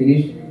movies,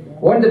 finish.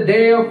 On the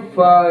day of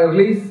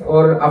release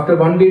or after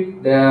 1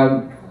 week,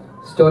 the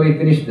story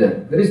finished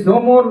there. There is no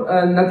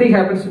more, nothing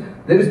happens.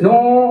 There is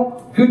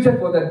no future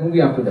for that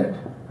movie after that.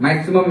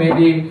 Maximum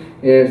maybe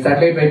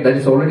satellite right that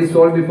is already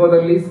sold before the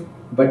release,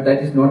 but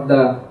that is not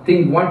the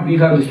thing what we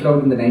have listed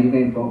out in the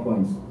 99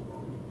 points.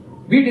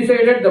 We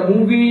decided the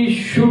movie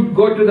should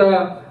go to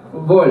the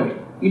world.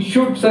 It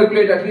should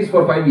circulate at least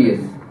for 5 years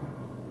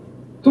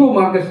through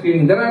market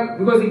screening. There are,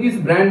 because it is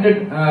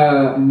branded,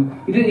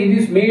 it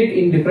is made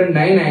in different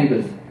 9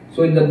 angles.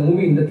 So in the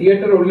movie, in the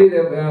theater only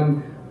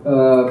the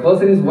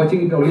person is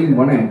watching it only in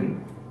 1 angle.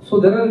 So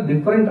there are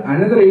different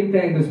another 8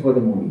 angles for the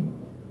movie.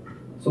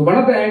 So one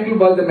of the angles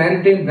was the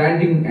maritime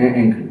branding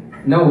angle.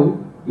 Now,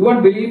 you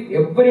won't believe,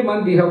 every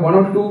month we have 1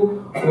 or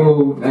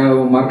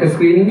 2 market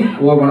screening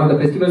or one of the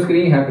festival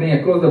screening happening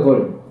across the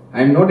world.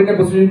 I am not in a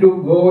position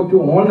to go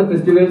to all the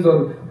festivals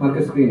or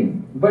market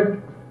screening. But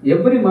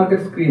every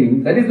market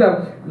screening, that is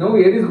the, now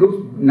Aries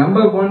Group's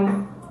number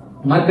 1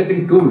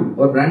 marketing tool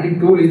or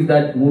branding tool is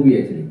that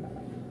movie actually.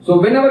 So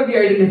whenever we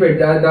identified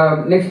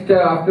the next,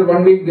 after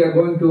 1 week we are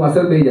going to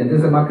Azerbaijan, there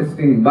is a market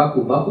screening,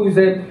 Baku. Baku is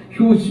a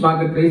huge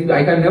marketplace.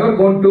 I can never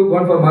gone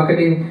for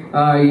marketing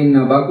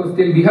in Baku.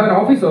 Still we have an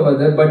office over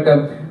there, but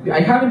I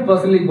haven't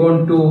personally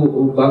gone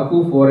to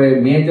Baku for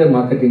a major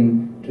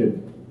marketing trip.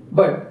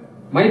 But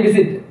my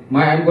visit,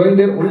 I am going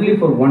there only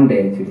for 1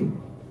 day actually.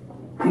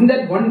 In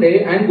that 1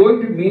 day I am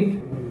going to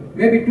meet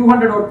maybe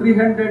 200 or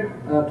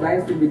 300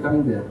 clients will be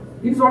coming there.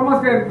 It's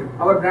almost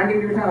our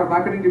branding division, our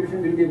marketing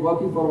division will be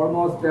working for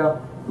almost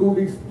 2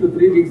 weeks to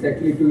 3 weeks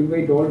actually to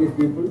invite all these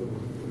people.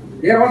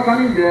 They are all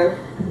coming there.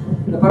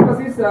 The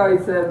purpose is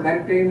it's a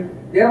maritime.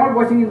 They are all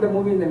watching in the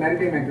movie in the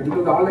maritime actor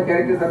because all the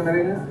characters are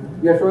mariners.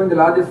 We are showing the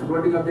largest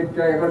floating object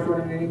ever shown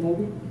in any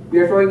movie. We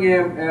are showing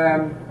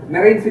a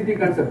marine city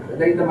concept.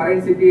 That is the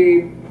marine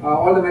city.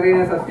 All the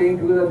mariners are staying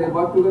together. They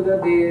work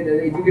together.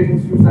 The education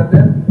institutes are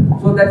there.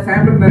 So that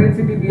sample marine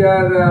city we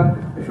are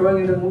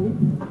showing in the movie.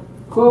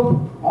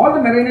 So all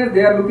the mariners,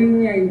 they are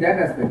looking in that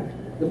aspect.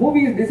 The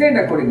movie is designed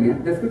accordingly.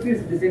 The script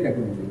is designed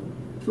accordingly.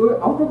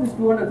 So out of these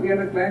 200,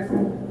 300 clients,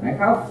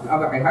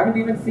 I haven't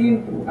even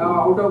seen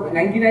out of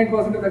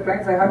 99% of the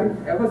clients I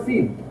haven't ever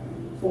seen.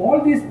 So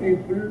all these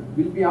people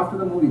will be after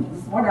the movie.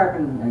 This is what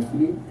happened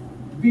actually.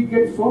 We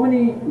get so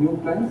many new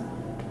clients.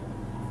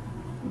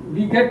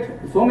 We get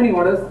so many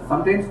orders.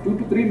 Sometimes $2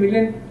 to $3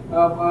 million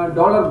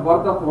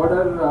worth of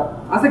order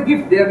as a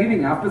gift they are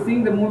giving after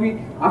seeing the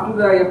movie, after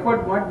the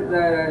effort what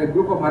the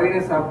group of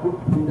mariners have put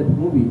in the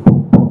movie,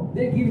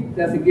 they give it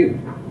as a gift.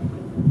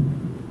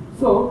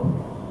 So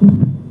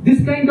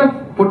this kind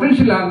of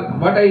potential,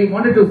 what I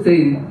wanted to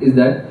say is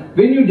that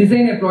when you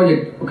design a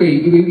project, okay,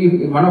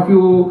 if one of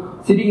you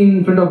sitting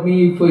in front of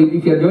me,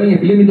 if you are joining a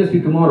film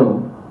industry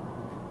tomorrow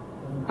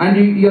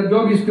and your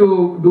job is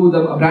to do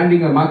the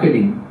branding or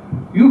marketing,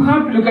 you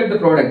have to look at the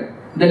product.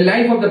 The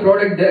life of the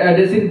product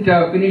doesn't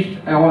finish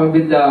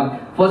with the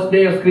first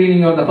day of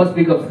screening or the first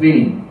week of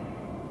screening.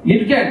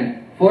 It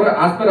can,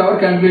 as per our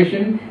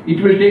calculation,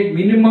 it will take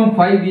minimum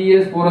 5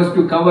 years for us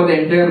to cover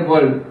the entire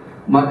world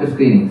market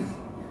screenings.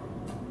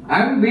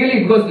 I'm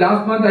really, because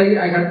last month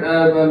I had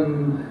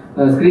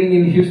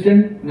screening in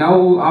Houston.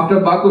 Now after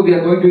Baku we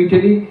are going to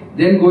Italy,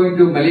 then going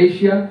to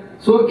Malaysia.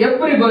 So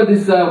everywhere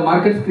this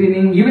market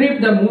screening, even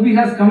if the movie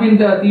has come in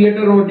the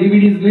theater or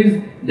DVD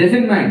release,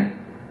 doesn't mind.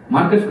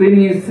 Market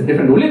screening is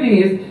different. Only thing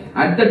is,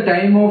 at the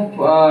time of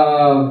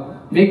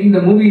making the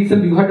movie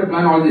itself, you have to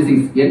plan all these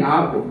things.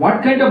 And,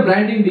 what kind of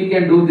branding we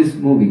can do this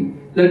movie?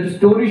 The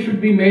story should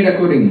be made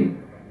accordingly.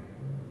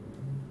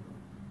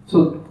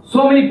 So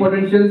many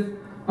potentials.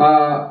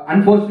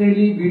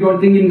 Unfortunately, we don't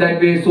think in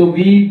that way. So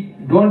we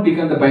don't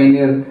become the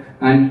pioneer,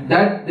 and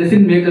that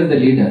doesn't make us the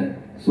leader.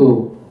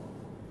 So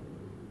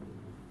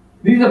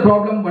this is a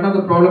problem. One of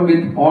the problem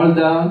with all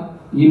the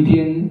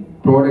Indian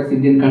products,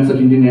 Indian concepts,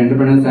 Indian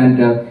entrepreneurs,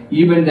 and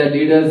even the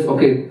leaders,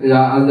 okay,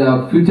 as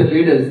the future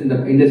leaders in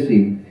the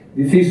industry,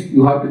 this is,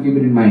 you have to keep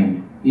it in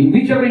mind. In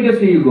whichever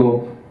industry you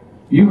go,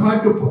 you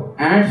have to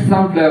add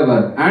some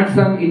flavor, add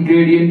some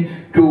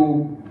ingredient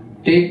to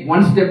take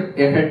one step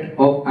ahead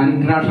of an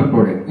international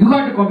product. You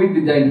have to compete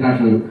with the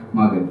international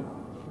market.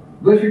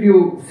 where should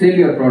you sell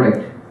your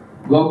product?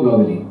 Go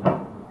globally.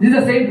 This is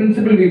the same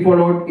principle we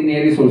followed in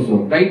Aries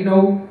also. Right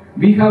now,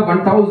 we have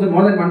more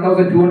than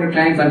 1,200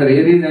 clients under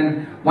Aries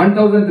and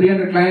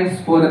 1,300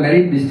 clients for the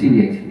marine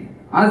distillery actually.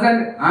 As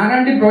an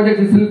R&D project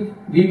itself,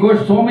 we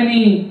got so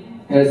many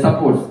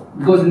supports.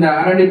 Because in the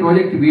R&D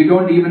project, we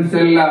don't even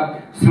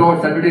sell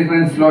slots,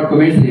 advertisement slot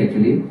commercially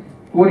actually.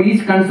 For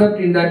each concept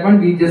in that one,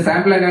 we just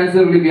sample analysis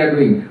only we are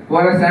doing.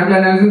 For our sample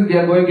analysis, we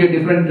are going to a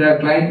different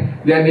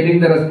client, we are getting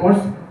the response.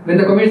 When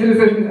the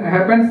commercialization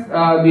happens,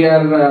 we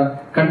are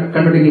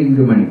converting it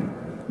into money.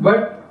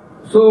 But,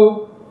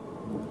 so,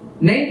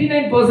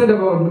 99%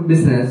 of our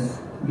business,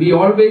 we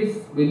always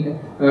will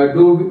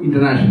do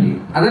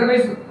internationally.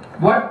 Otherwise,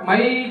 what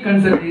my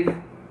concern is,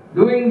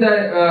 doing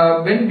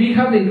the, when we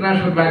have the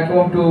international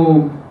platform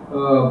to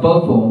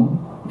perform,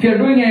 if you are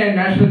doing a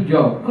national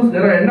job, because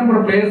there are a number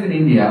of players in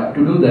India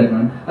to do that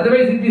one,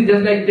 otherwise it is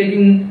just like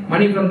taking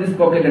money from this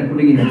pocket and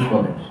putting it in this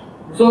pocket.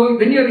 So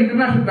when your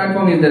international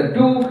platform is there,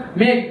 to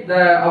make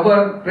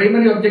our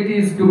primary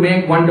objective is to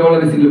make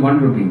 $1 is equal to 1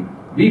 rupee.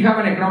 We have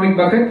an economic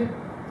bucket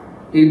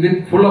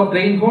with full of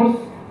drain holes.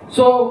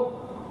 So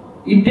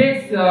it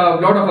takes a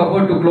lot of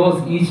effort to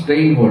close each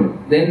drain hole.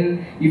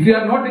 Then if you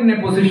are not in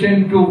a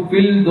position to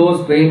fill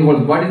those drain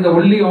holes, what is the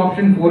only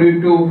option for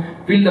you to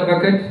fill the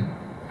bucket?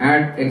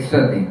 Add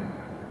extra thing,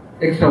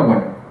 extra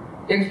water,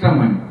 extra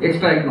money,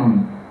 extra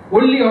economy.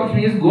 Only option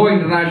is go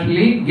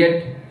internationally,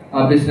 get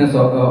a business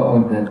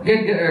out there,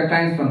 get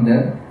clients from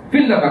there,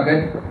 fill the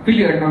bucket, fill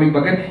your economic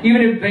bucket.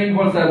 Even if drain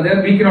holes are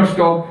there, we cannot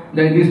stop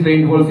these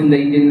drain holes in the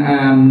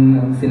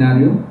Indian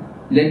scenario.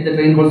 Let the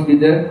drain holes be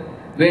there.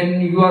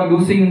 When you are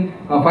losing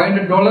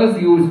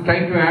 $500, you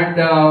try to add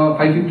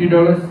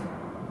 $550.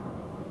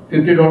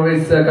 $50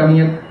 is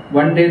coming up.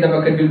 One day the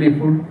bucket will be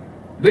full.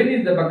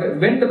 When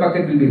the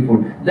bucket will be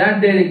full,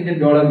 that day the Indian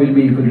dollar will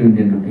be equal to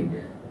Indian rupee.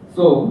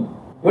 So,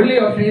 only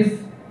option is,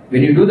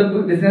 when you do the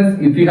business,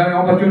 if you have an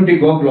opportunity,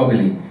 go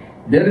globally.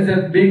 There is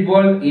a big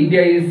world.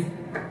 India is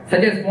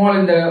such a small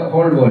in the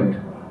whole world.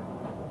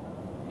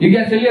 You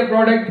can sell your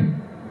product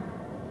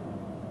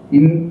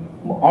in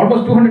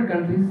almost 200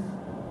 countries.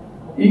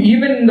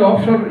 Even in the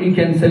offshore, you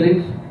can sell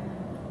it.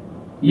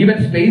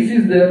 Even space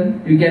is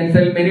there. You can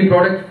sell many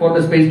products for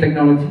the space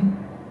technology.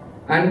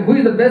 And who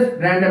is the best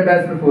brand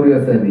ambassador for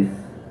your service?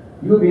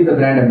 You be the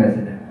brand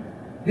ambassador.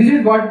 This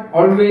is what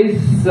always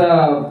is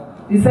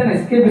an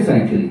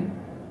escapism actually.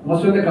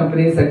 Most of the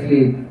companies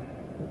actually,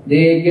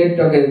 they get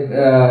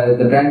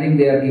the branding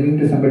they are giving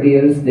to somebody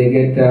else. They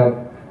get.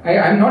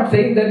 I'm not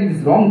saying that it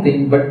is wrong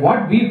thing, but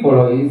what we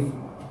follow is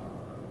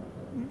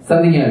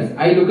something else.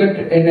 I look at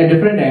it in a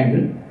different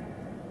angle.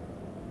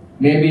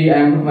 Maybe I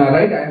am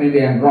right,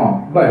 maybe I am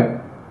wrong.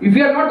 But if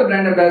you are not the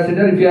brand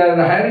ambassador, if you are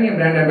hiring a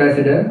brand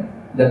ambassador,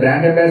 the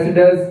brand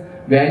ambassador's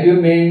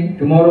value may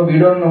tomorrow we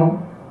don't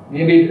know.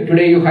 Maybe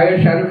today you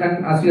hire Shah Rukh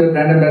Khan as your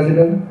brand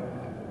ambassador.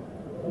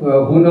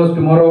 Who knows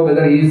tomorrow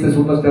whether he is a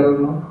superstar or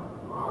not?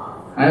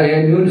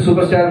 A new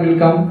superstar will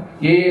come.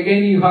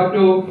 Again you have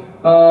to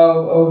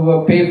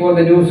pay for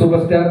the new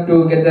superstar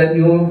to get that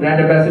new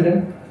brand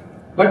ambassador.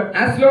 But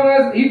as long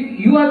as if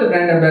you are the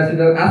brand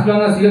ambassador, as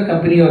long as your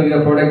company or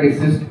your product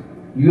exists,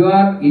 you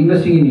are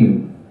investing in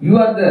you. You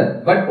are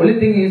there. But only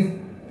thing is,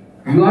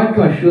 you have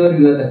to assure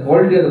you that the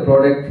quality of the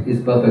product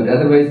is perfect.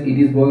 Otherwise, it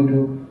is going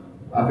to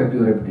affect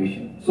your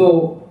reputation.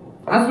 So,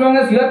 as long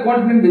as you are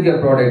confident with your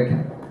product,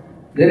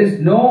 there is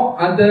no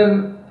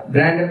other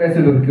brand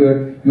ambassador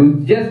required. You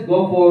just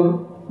go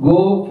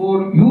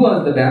for you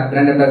as the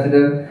brand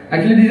ambassador.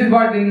 Actually, this is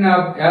what in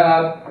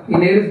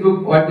Aries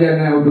Group what they are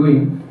now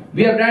doing.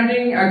 We are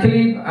branding.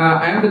 Actually,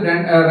 I am the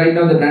brand right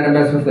now the brand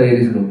ambassador for the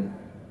Aries Group.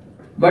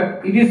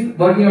 But it is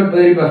working out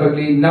very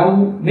perfectly. Now,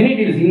 many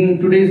deals. In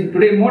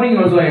today morning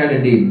also I had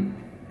a deal.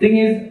 Thing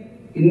is,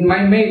 in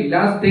my mail,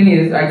 last thing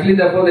is, actually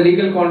for the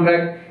legal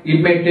contract, it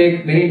may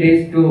take many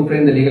days to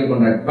frame the legal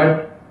contract.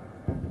 But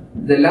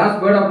the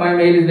last word of my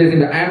mail is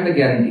basically, I am the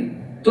guarantee.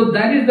 So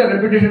that is the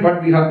reputation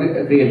what we have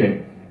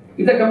created.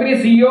 If the company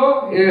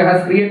CEO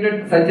has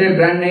created such a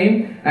brand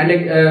name and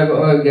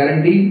a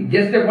guarantee,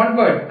 just a one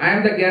word, I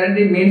am the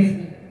guarantee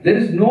means there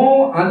is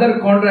no other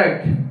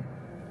contract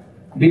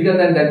bigger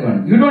than that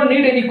one. You don't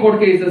need any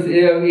court cases,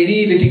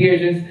 any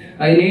litigations,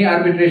 any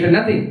arbitration,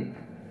 nothing.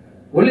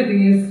 Only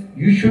thing is,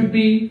 you should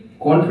be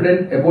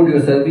confident about your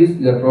service,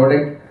 your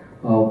product,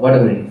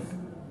 whatever it is,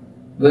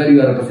 where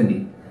you are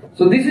representing.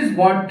 So this is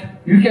what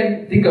you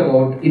can think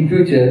about in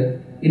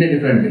future in a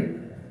different way.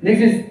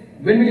 Next is,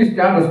 when will you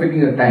start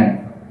respecting your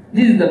time?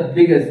 This is the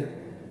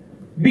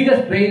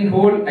biggest drain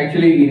hole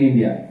actually in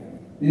India.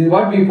 This is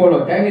what we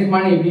follow. Time is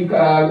money. We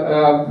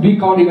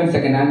count even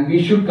second, and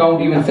we should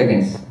count even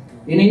seconds.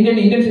 In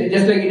Indian,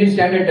 just like Indian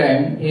Standard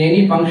Time, in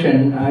any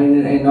function,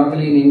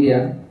 normally in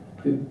India,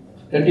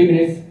 30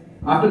 minutes.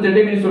 After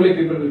 30 minutes, only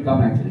people will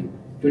come actually.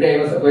 Today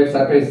I was quite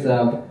surprised.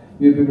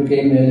 Few people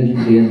came a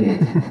little early.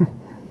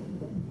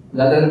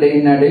 The other day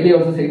in Delhi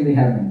also same thing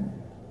happened.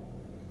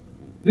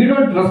 We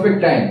don't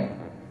respect time.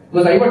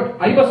 Because I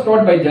was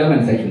taught by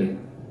Germans actually.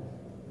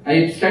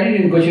 I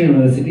studied in Cochin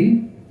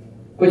University.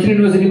 Cochin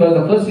University was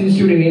the first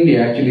institute in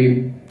India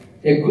actually.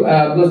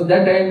 Because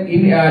that time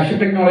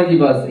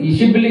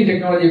shipbuilding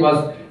technology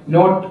was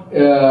not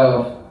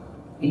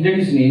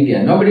introduced in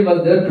India. Nobody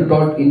was there to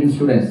taught Indian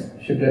students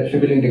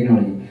shipbuilding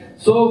technology.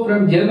 So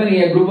from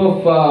Germany, a group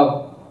of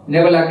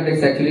naval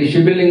architects, actually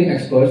shipbuilding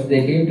experts,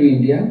 they came to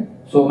India.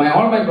 So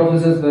all my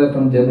professors were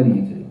from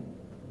Germany actually.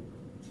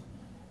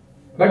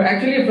 But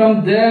actually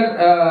from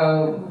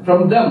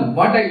them,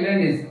 what I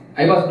learned is,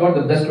 I was not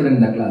the best student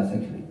in the class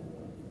actually.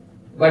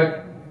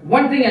 But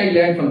one thing I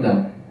learned from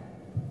them,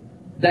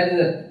 that is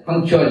the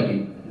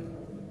punctuality.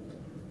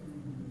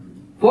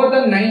 For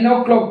them 9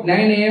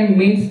 a.m.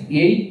 means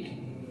 8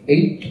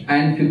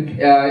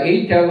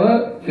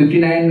 hour,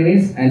 59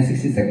 minutes and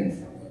 60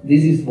 seconds.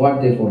 This is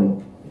what they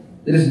follow.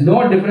 There is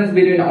no difference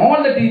between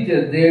all the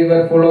teachers, they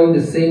were following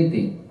the same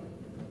thing.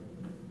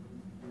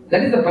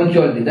 That is the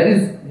punctuality, that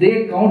is,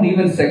 they count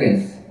even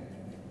seconds.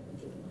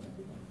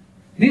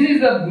 This is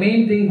the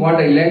main thing what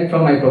I learned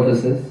from my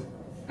professors.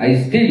 I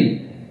still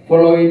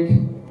follow it.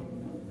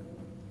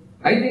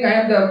 I think I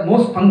am the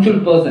most punctual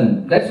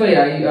person. That's why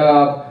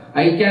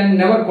I can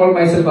never call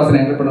myself as an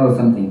entrepreneur or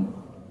something.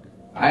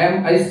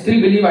 I still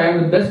believe I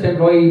am the best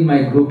employee in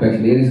my group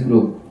actually, in this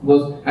group,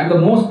 because I am the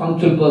most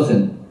punctual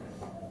person.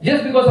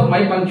 Just because of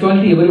my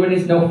punctuality, everyone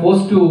is now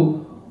forced to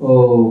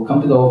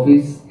come to the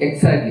office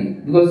exactly.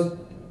 Because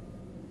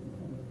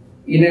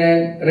in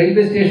a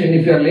railway station,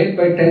 if you are late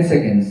by 10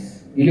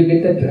 seconds, will you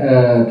get that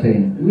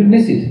train? You will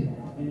miss it.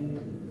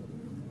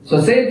 So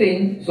same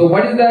thing. So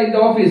what is in the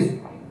office?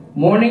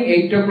 Morning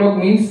 8 o'clock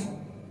means,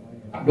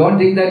 don't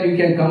think that you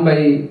can come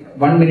by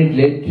 1 minute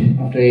late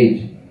after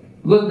 8.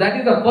 Because that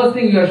is the first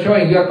thing you are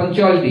showing, your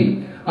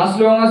punctuality. As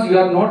long as you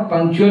are not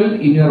punctual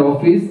in your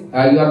office,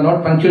 you are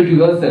not punctual to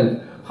yourself,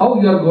 how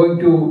you are going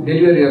to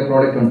deliver your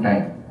product on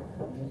time?